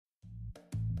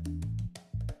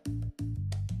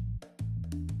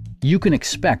You can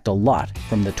expect a lot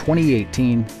from the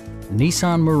 2018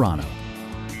 Nissan Murano.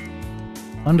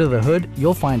 Under the hood,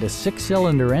 you'll find a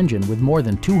 6-cylinder engine with more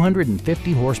than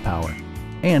 250 horsepower.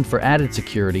 And for added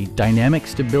security, dynamic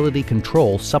stability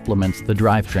control supplements the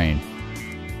drivetrain.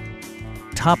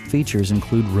 Top features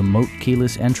include remote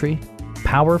keyless entry,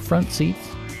 power front seats,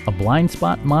 a blind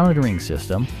spot monitoring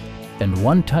system, and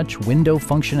one-touch window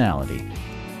functionality.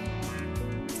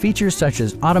 Features such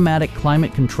as automatic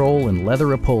climate control and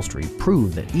leather upholstery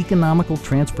prove that economical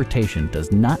transportation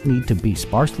does not need to be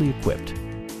sparsely equipped.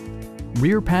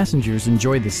 Rear passengers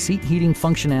enjoy the seat heating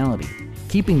functionality,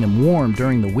 keeping them warm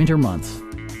during the winter months.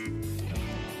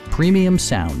 Premium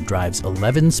sound drives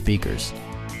 11 speakers,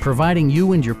 providing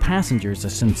you and your passengers a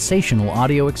sensational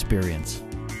audio experience.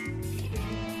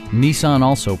 Nissan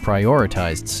also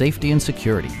prioritized safety and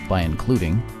security by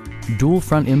including dual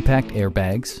front impact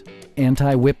airbags,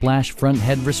 anti-whiplash front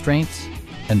head restraints,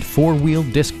 and 4-wheel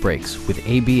disc brakes with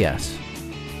ABS.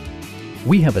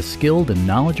 We have a skilled and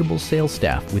knowledgeable sales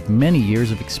staff with many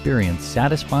years of experience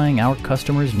satisfying our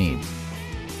customers' needs.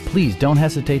 Please don't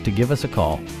hesitate to give us a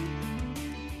call.